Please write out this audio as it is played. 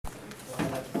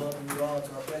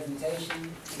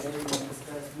presentation. Today we're going to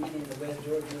discuss Weekends of West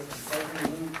Georgia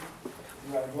Consulting Week.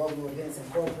 We are Global Events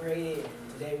Incorporated,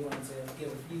 and today we're going to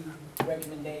give a few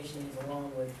recommendations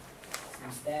along with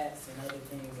some stats and other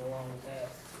things along with that.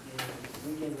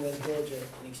 Weekends of West Georgia,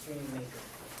 an extreme maker.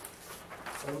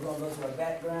 So we're going to go to our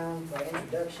background for our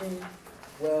introduction.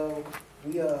 Well,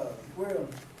 we're a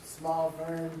small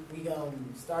firm. We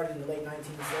started in the late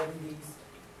 1970s.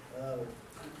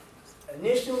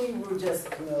 Initially, we were just,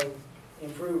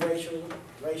 improve racial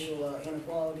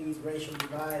inequalities, racial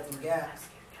divides and gaps,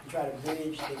 and try to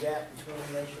bridge the gap between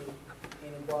racial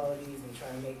inequalities and try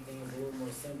to make things a little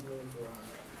more simpler for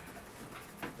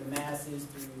the masses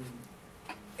through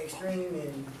extreme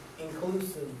and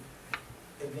inclusive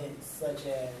events such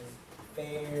as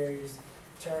fairs,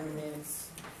 tournaments,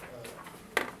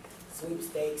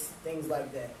 sweepstakes, things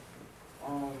like that.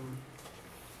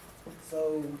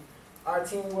 So our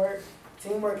teamwork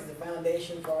is the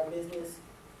foundation for our business.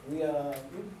 We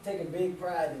take a big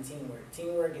pride in teamwork.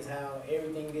 Teamwork is how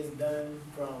everything gets done,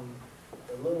 from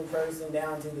the little person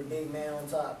down to the big man on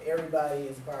top. Everybody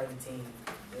is part of the team.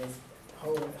 It's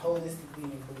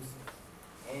holistically inclusive.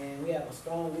 And we have a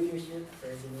strong leadership,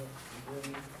 President.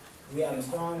 We have a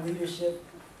strong leadership.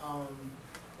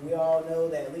 We all know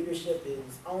that leadership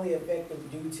is only effective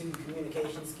due to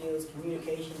communication skills.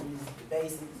 Communication is the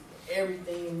basics.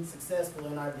 Everything successful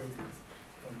in our business,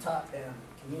 from top down.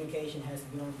 Communication has to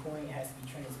be on point, it has to be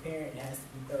transparent, it has to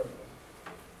be thorough.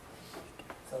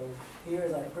 So here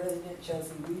is our president,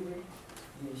 Chelsea Weaver.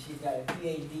 She's got a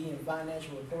PhD in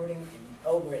financial reporting and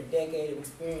over a decade of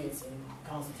experience in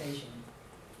consultation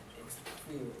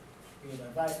field. Here's our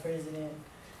vice president.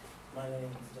 My name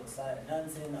is Josiah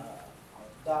Dunson.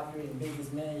 Doctorate in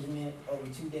business management, over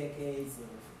 2 decades of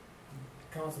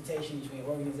consultation between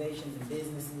organizations and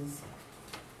businesses.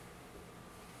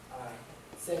 Our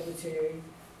secretary,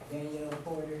 Danielle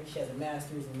Porter, she has a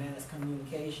master's in mass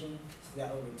communication. She's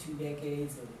got over 2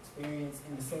 decades of experience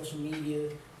in the social media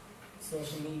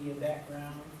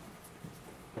background.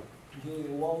 Julia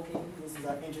Wolke, this is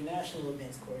our international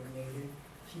events coordinator.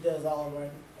 She does all of our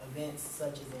events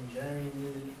such as in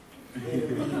Germany,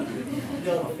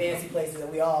 the fancy places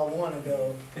that we all want to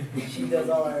go. She does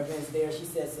all our events there. She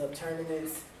sets up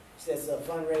tournaments, she sets up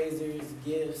fundraisers,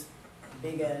 gifts,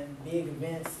 big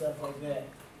events, stuff like that.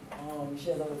 She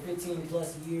has over 15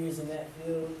 plus years in that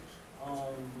field.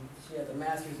 She has a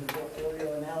master's in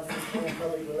portfolio analysis and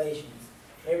public relations.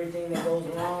 Everything that goes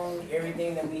wrong,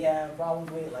 everything that we have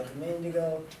problems with, like a minute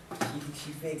ago,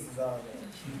 she fixes all that.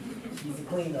 She's a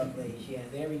cleanup lady. She has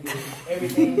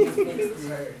everything is fixed through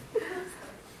her.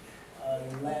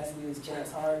 And lastly is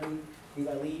Chance Hardy. He's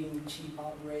our leading chief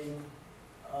operating.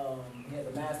 He has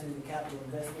a master's in capital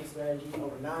investment strategy,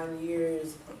 over 9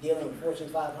 years dealing with Fortune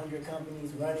 500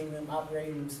 companies, running them,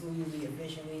 operating them smoothly,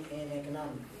 efficiently, and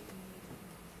economically.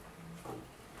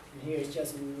 And here is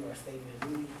Chelsea Weaver, our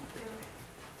statement.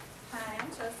 Hi, I'm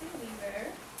Chelsea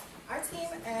Weaver. Our team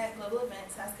at Global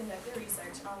Events has conducted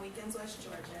research on Weekends West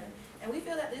Georgia, and we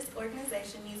feel that this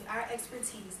organization needs our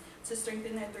expertise to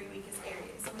strengthen their 3 weakest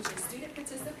areas, which is student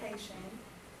participation,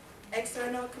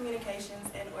 external communications,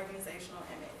 and organizational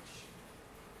image.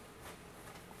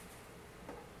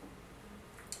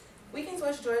 Weekends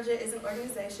West Georgia is an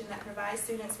organization that provides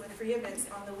students with free events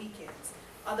on the weekends.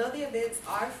 Although the events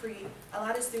are free, a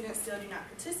lot of students still do not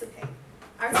participate.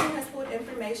 Our team has pulled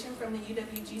information from the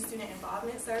UWG Student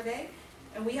Involvement Survey,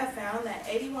 and we have found that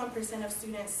 81% of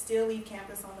students still leave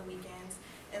campus on the weekends,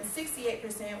 and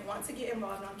 68% want to get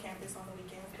involved on campus on the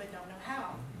weekends but don't know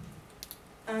how.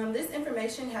 This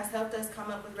information has helped us come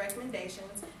up with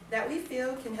recommendations that we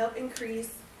feel can help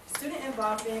increase student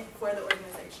involvement for the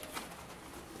organization.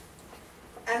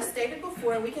 As stated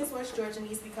before, Weekends West Georgia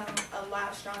needs to become a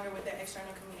lot stronger with their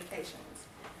external communications.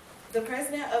 The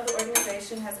president of the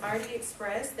organization has already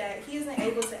expressed that he isn't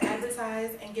able to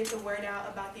advertise and get the word out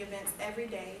about the events every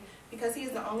day because he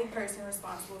is the only person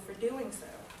responsible for doing so.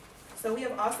 So we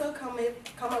have also come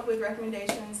up with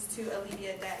recommendations to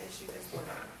alleviate that issue as well.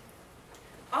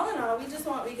 All in all, we just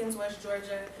want Weekends West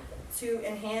Georgia to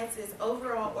enhance its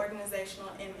overall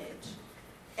organizational image.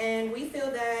 And we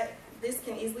feel that this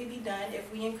can easily be done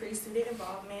if we increase student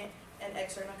involvement and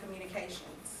external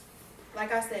communications.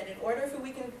 Like I said, in order for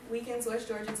Weekends West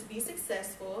Georgia to be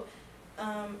successful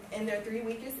in their 3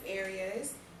 weakest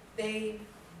areas, they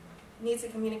need to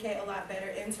communicate a lot better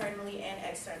internally and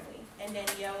externally. And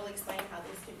Danielle will explain how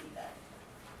this can be done.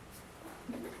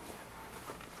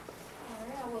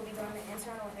 Alright, I will be going to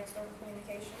internal and external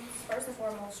communications. First and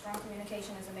foremost, strong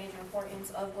communication is a major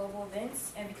importance of global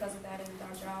events, and because of that, it is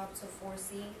our job to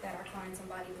foresee that our clients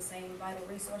embody the same vital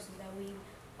resources that we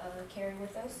carry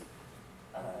with us.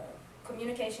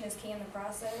 Communication is key in the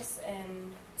process,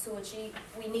 and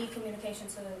we need communication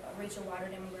to reach a wider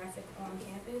demographic on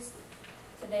campus.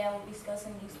 Today I will be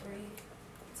discussing these 3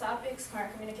 topics: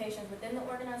 current communications within the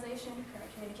organization,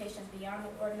 current communications beyond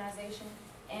the organization,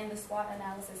 and the SWOT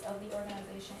analysis of the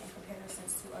organization in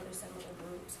comparisons to other similar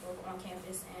groups, both on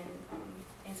campus and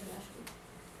internationally.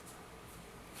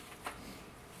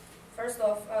 First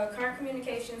off, current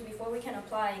communications. Before we can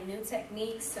apply new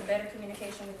techniques to better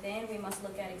communication within, we must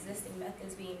look at existing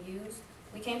methods being used.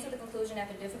 We came to the conclusion that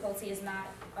the difficulty is not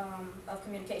of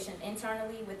communication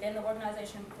internally within the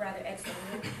organization, rather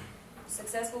externally.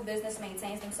 Successful business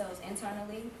maintains themselves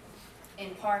internally,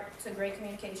 in part to great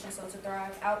communication. So to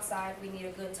thrive outside, we need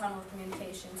a good tunnel of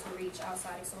communication to reach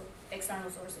outside external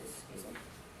sources. Excuse me.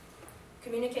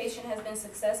 Communication has been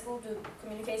successful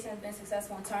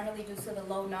internally due to the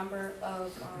low number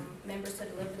of members to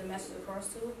deliver the message across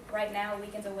to. Right now,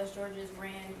 Weekends at West Georgia is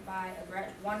ran by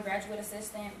one graduate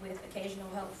assistant with occasional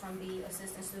help from the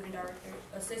assistant director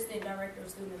of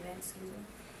student events. Excuse me.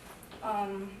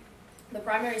 The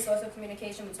primary source of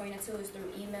communication between the 2 is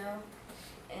through email,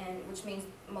 and which means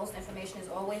most information is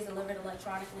always delivered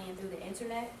electronically and through the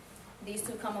internet. These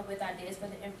 2 come up with ideas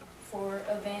for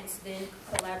events, then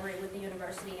collaborate with the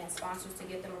university and sponsors to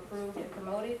get them approved and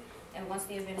promoted. And once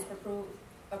the event is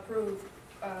approved,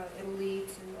 it will lead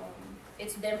to,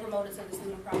 it's then promoted to the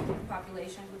student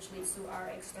population, which leads to our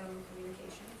external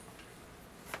communications.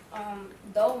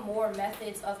 Though more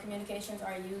methods of communications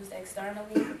are used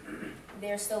externally,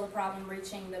 there's still a problem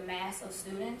reaching the mass of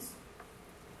students.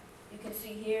 You can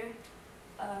see here,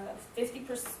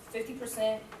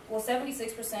 76%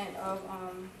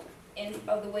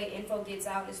 of the way info gets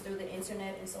out is through the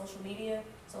internet and social media.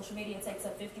 Social media takes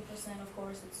up 50%, of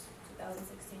course. It's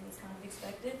 2016, it's kind of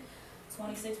expected.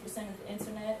 26% is the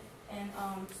internet, and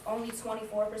only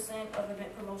 24% of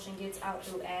event promotion gets out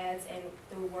through ads and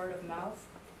through word of mouth.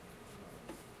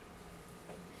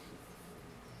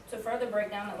 To further break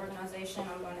down the organization,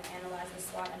 I'm going to analyze the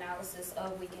SWOT analysis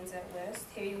of Weekends at West.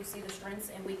 Here you will see the strengths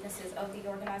and weaknesses of the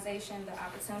organization, the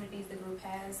opportunities the group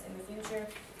has in the future,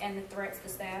 and the threats the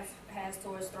staff has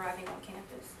towards thriving on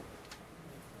campus.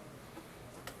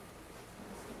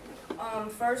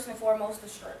 First and foremost, the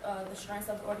strengths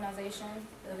of the organization.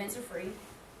 The events are free.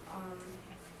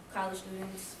 College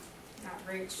students, not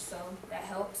rich, so that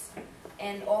helps.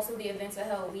 And also the events are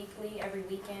held weekly, every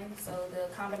weekend, so the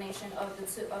combination of the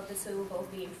two,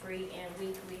 both being free and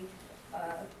weekly,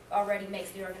 already makes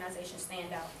the organization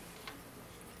stand out.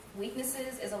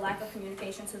 Weaknesses is a lack of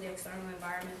communication to the external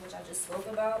environment, which I just spoke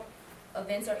about.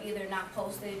 Events are either not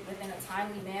posted within a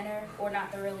timely manner or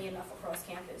not thoroughly enough across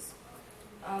campus.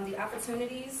 The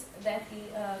opportunities that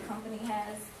the company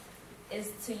has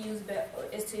is to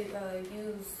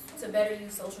better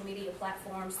use social media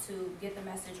platforms to get the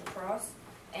message across.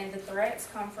 And the threats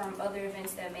come from other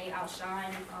events that may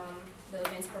outshine the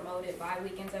events promoted by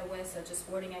Weekends at West, such as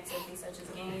sporting activities, such as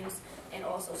games, and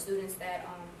also students that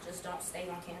just don't stay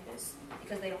on campus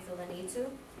because they don't feel the need to.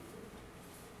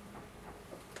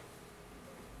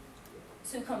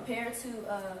 To compare to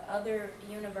other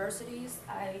universities,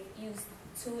 I used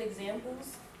 2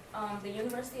 examples. The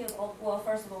University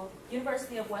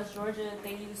of West Georgia,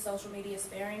 they use social media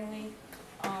sparingly.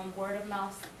 Word of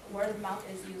mouth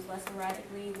is used less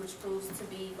erratically, which proves to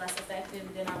be less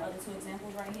effective than our other 2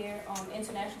 examples right here.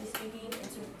 Internationally speaking,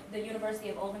 the University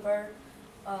of Oldenburg,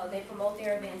 they promote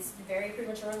their events very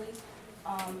prematurely,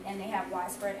 and they have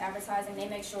widespread advertising. They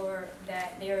make sure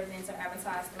that their events are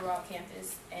advertised throughout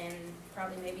campus and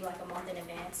probably maybe like a month in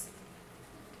advance.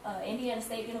 Indiana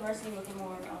State University, looking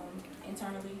more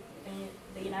internally in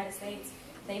the United States,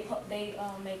 they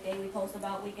make daily posts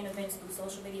about weekend events through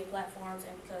social media platforms,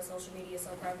 and because social media is so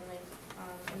prevalent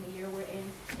in the year we're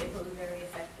in, they prove very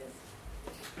effective.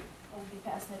 I'll be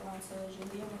passing it on to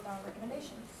Julia with our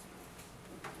recommendations.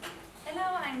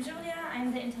 Hello, I'm Julia.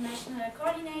 I'm the International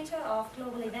Coordinator of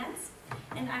Global Events,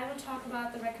 and I will talk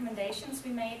about the recommendations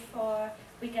we made for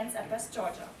Weekends at West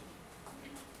Georgia.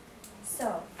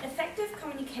 So, effective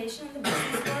communication in the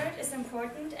business world is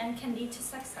important and can lead to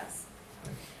success.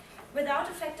 Without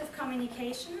effective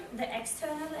communication, the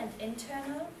external and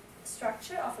internal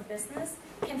structure of a business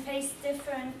can face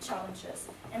different challenges,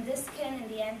 and this can in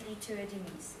the end lead to a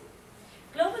demise.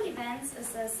 Global Events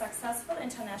is a successful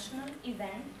international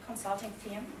event consulting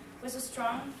firm with a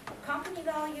strong company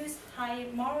values, high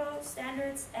moral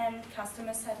standards, and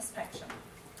customer satisfaction.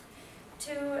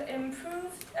 To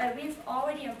improve, we've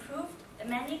already improved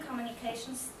many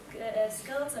communication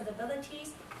skills and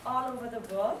abilities all over the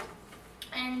world.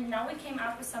 And now we came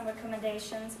up with some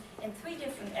recommendations in 3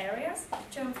 different areas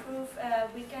to improve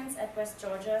Weekends at West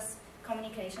Georgia's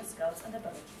communication skills and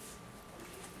abilities.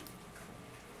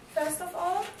 First of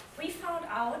all, we found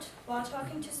out while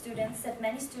talking to students that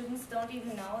many students don't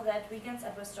even know that Weekends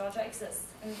at West Georgia exists.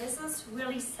 And this is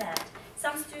really sad.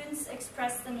 Some students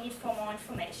express the need for more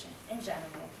information in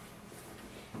general.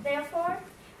 Therefore,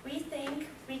 we think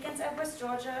Weekends at West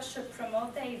Georgia should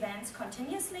promote their events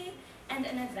continuously and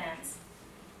in advance.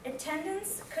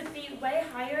 Attendance could be way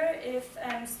higher if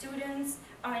students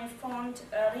are informed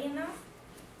early enough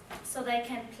so they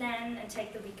can plan and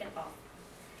take the weekend off.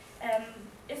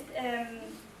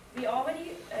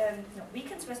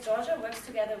 Weekends West Georgia works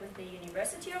together with the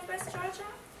University of West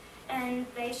Georgia, and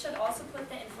they should also put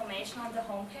the information on the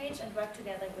homepage and work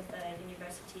together with the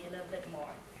university a little bit more.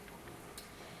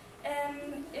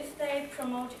 If they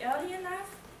promote early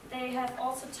enough, they have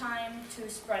also time to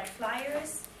spread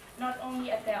flyers, not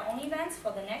only at their own events,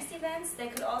 for the next events, they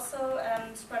could also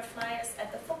spread flyers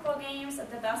at the football games,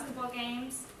 at the basketball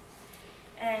games,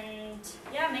 and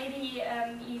yeah, maybe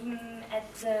even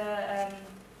at the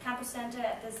campus center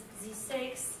at the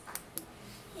Z6.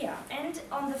 Yeah, and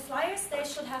on the flyers they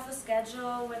should have a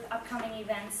schedule with upcoming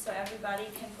events so everybody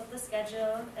can put the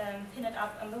schedule, pin it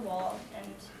up on the wall,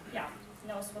 and yeah,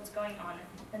 knows what's going on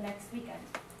the next weekend.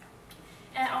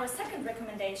 Our second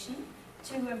recommendation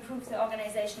to improve the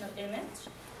organizational image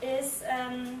is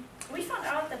we found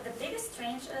out that the biggest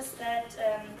change is that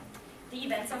the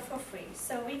events are for free.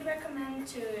 So we recommend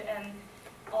to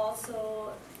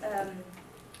also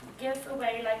give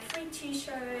away like free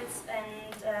t-shirts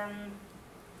and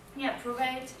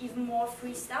provide even more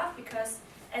free stuff, because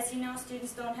as you know,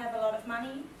 students don't have a lot of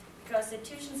money because the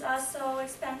tuitions are so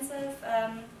expensive.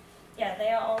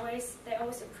 They always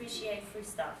appreciate free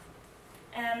stuff.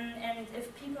 And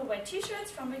if people wear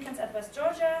t-shirts from Weekends at West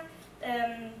Georgia,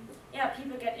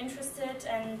 people get interested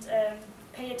and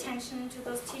pay attention to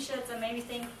those t-shirts and maybe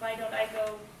think, why don't I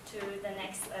go to the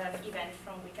next event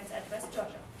from Weekends at West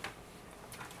Georgia?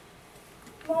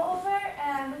 Moreover,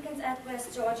 Weekends at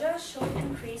West Georgia should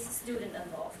increase student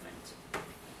involvement.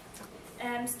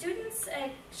 Students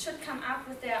should come up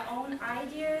with their own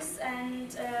ideas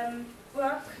and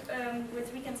work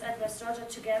with Weekends at West Georgia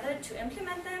together to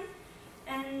implement them.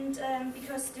 And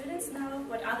because students know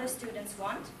what other students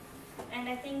want, and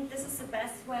I think this is the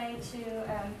best way to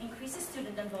increase the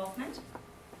student involvement.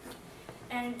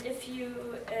 And if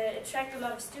you attract a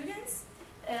lot of students,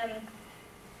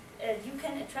 you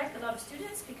can attract a lot of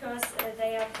students because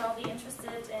they are probably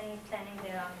interested in planning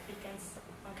their weekends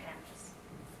on campus.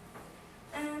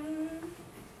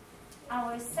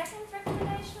 Our second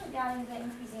recommendation regarding the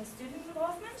increasing student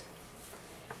involvement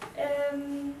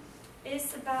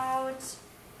is about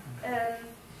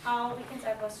how Weekends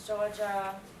at West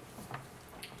Georgia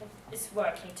is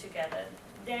working together.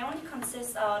 They only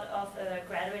consist out of a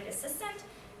graduate assistant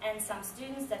and some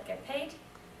students that get paid.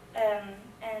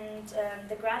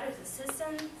 The graduate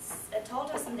assistant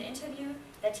told us in the interview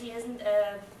that he isn't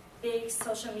a big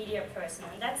social media person,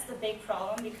 and that's the big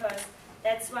problem, because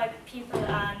that's why people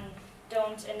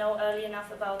don't know early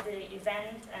enough about the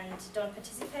event and don't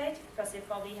participate, because they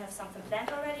probably have something planned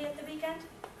already at the weekend.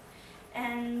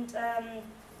 And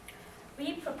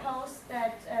we propose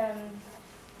that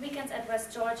Weekends at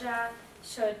West Georgia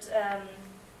should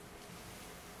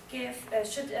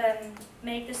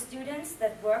make the students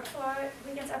that work for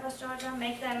Weekends at West Georgia,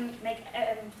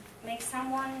 make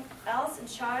someone else in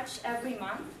charge every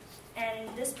month, and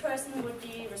this person would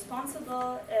be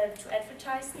responsible to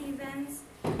advertise the events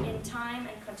in time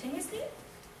and continuously.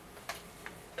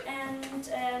 And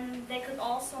they could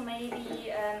also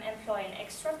maybe employ an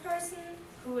extra person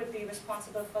who would be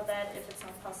responsible for that if it's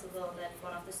not possible that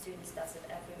one of the students does it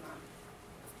every month.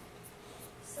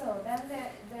 So then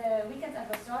the Weekends at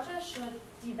West Georgia should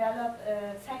develop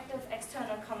effective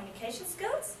external communication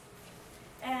skills,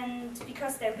 and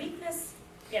because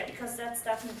because that's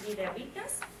definitely their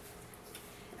weakness,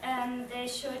 they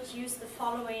should use the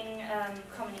following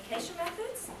communication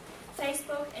methods: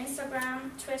 Facebook,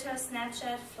 Instagram, Twitter,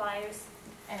 Snapchat, flyers,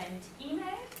 and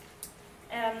email.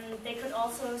 They could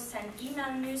also send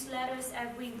email newsletters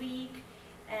every week.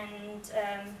 And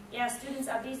students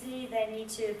are busy, they need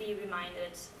to be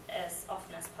reminded as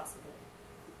often as possible.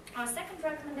 Our second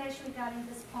recommendation regarding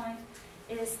this point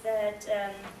is that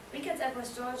Weekends at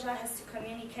West Georgia has to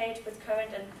communicate with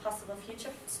current and possible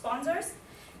future sponsors,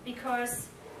 because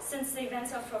since the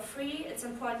events are for free, it's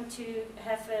important to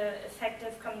have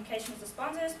effective communication with the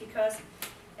sponsors, because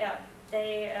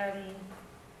they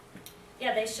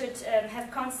should have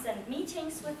constant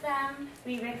meetings with them.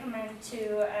 We recommend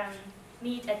to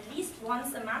meet at least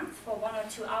once a month for 1 or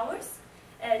 2 hours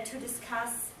to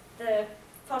discuss the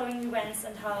following events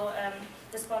and how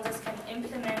the sponsors can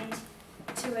implement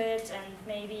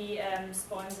maybe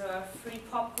sponsor free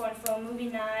popcorn for a movie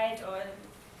night or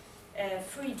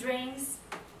free drinks.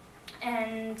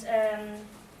 And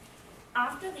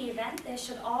after the event, they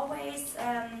should always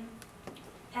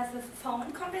have a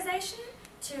phone conversation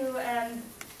to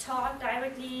talk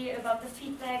directly about the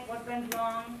feedback, what went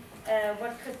wrong,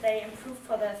 what could they improve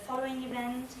for the following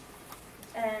event.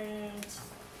 And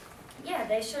yeah,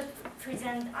 they should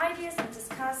present ideas and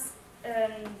discuss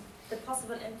the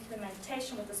possible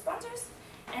implementation with the sponsors.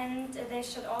 And they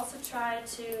should also try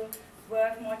to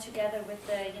work more together with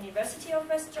the University of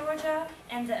West Georgia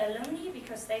and the alumni,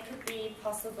 because they could be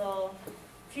possible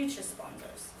future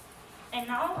sponsors. And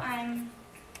now I'm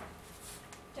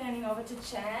turning over to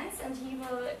Chance, and he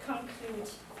will conclude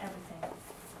everything.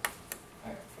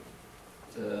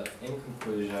 In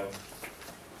conclusion,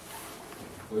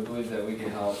 we believe that we can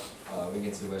help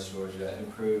Wiggins of West Georgia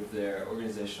improve their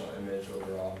organizational image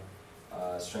overall,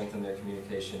 strengthen their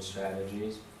communication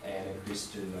strategies, and increase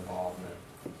student involvement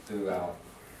throughout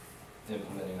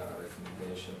implementing our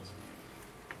recommendations.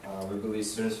 We believe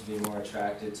students would be more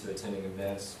attracted to attending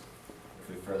events if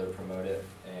we further promote it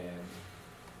and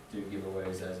do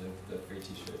giveaways as in the free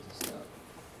t-shirts and stuff.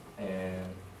 And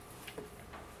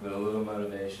with a little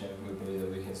motivation, we believe that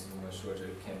Wiggins of West Georgia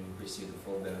can receive the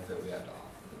full benefit we have to offer them.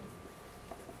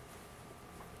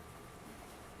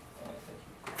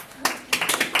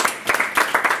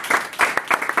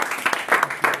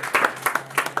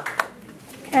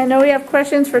 I know we have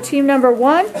questions for team number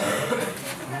 1.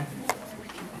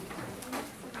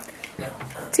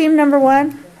 Team number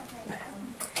 1.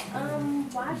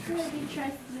 Why should we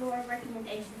trust your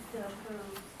recommendations to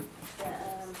approve the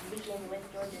Weekend with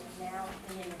Georgia now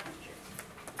and in the future?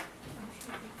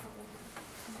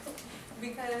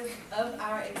 Because of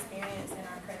our experience and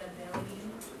our credibility,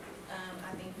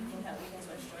 I think we can help Wiggins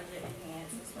West Georgia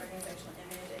enhance its organizational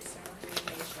image, external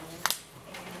communication,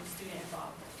 and student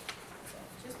involvement. So,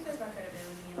 just because of our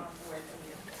credibility and all the work that we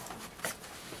have done.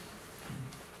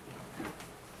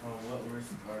 What were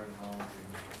some hard homes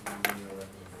in your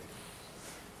recommendation?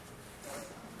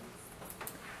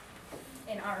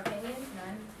 In our opinion,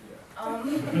 none. Yeah.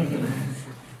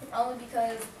 Only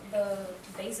because the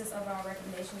basis of our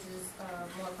recommendations is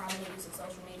more prominent use of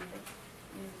social media.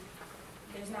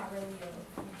 There's not really a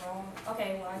wrong.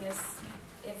 Okay, well, I guess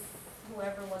if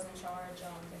whoever was in charge,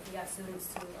 if we got students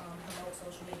to promote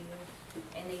social media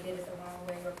and they did it the wrong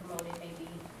way or promoted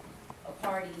maybe a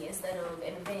party instead of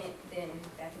an event, then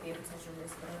that could be a potential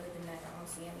risk. But other than that, I don't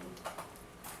see any.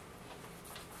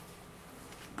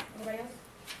 Anybody else?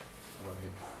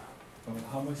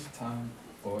 How much time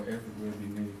or effort will be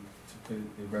needed to put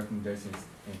the recommendations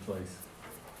in place?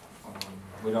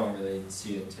 We don't really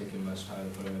see it taking much time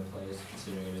to put them in place,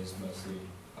 considering it is mostly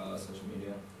social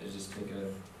media. It just take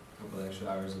a couple extra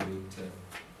hours a week to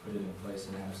put it in place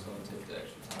and have someone take the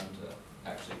extra time to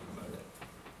actually promote it.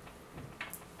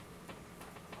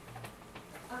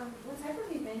 What type of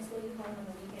events will you hold on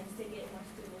the weekends to get more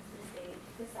students to the state,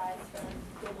 besides from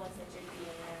the ones that you're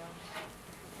doing now?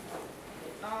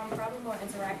 Probably more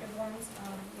interactive ones.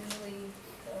 Usually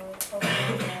the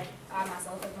programs that I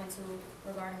myself have went to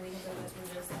regarding Weekends of West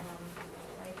were just like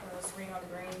Screen All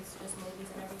the Greens, just movies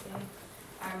and everything.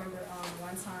 I remember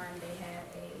one time they had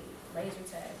a laser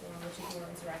tag one, which is more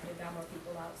interactive, got more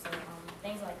people out. So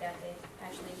things like that, they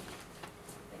actually,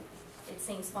 it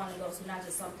seems fun to go to, not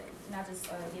just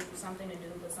give you something to do,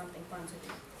 but something fun to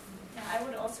do. Yeah, I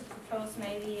would also propose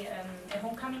maybe a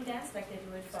homecoming dance, like they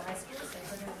do it for high schools. They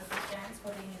could have a big dance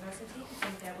for the university. I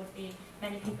think there would be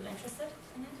many people interested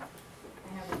in it.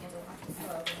 I have Weekends of West.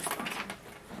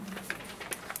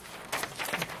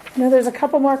 Now there's a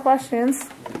couple more questions.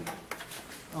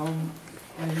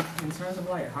 In terms of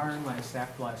like hiring like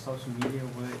staff for like social media,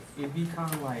 would it be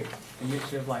kind of like a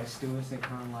mixture of like students and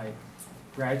kind of like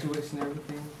graduates and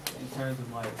everything? In terms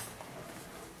of like,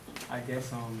 I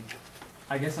guess I'm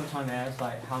trying to ask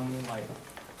like how many like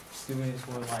students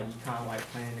were like you kind of like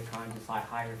plan to kind of just like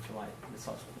hire for like the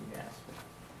social media aspect?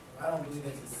 I don't believe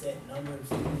there's a set number of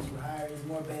students you hire. It's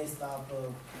more based off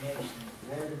of connection.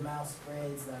 Word of mouth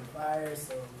spreads like fire,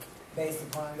 so based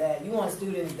upon that, you want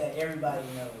students that everybody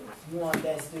knows. You want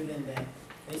that student that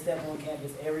they step on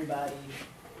campus, everybody,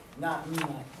 not me,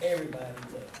 not everybody,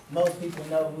 but most people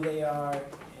know who they are,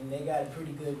 and they got a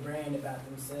pretty good brand about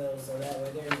themselves, so that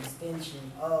way they're an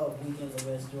extension of Weekends of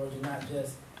West Georgia, not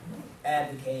just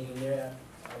advocating. They're a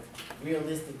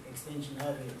realistic extension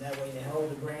of it. That way they hold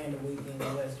the brand of Weekends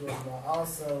of West Georgia while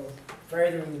also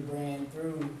furthering the brand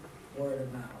through word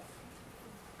of mouth.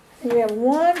 We have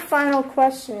one final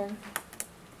question.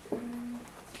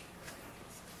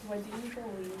 What do you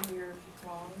believe you're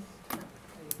wrong?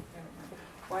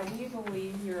 Why do you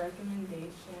believe your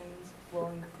recommendations will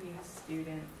increase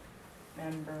student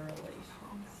member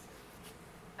relations?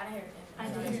 I didn't hear it. I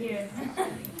didn't hear.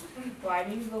 Why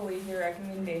do you believe your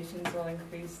recommendations will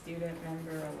increase student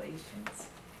member relations?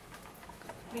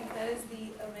 Because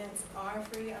the events are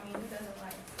free, I mean, who doesn't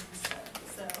like free stuff?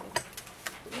 So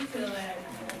we feel that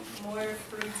more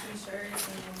free t-shirts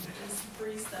and just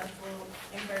free stuff will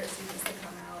encourage students to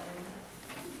come out and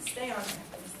stay on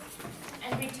campus.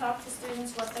 And we talk to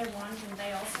students what they want, and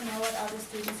they also know what other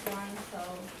students want, so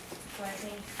I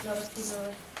think a lot of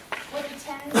people would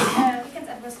attend Weekends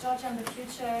at West Georgia in the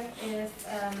future if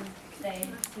they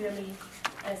really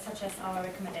suggest our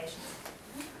recommendations.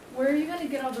 Where are you going to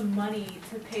get all the money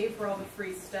to pay for all the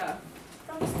free stuff?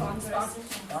 From sponsors.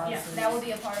 Yeah, that will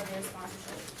be a part of their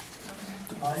sponsorship.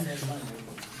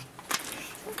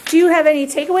 Do you have any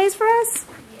takeaways for us?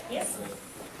 Yes.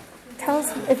 Tell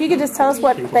us, if you could just tell us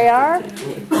what they are. And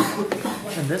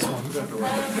this one.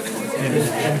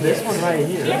 And this one right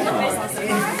here.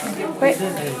 Wait,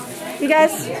 you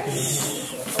guys.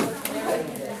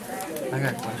 I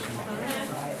got a question.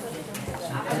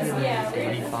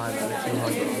 85 out of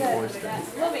 204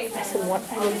 students. I said what?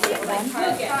 I didn't get one.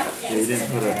 Yeah, you didn't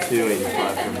put a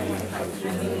 285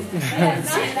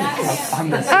 for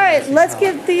me. All right, let's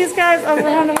give these guys a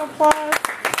round of applause.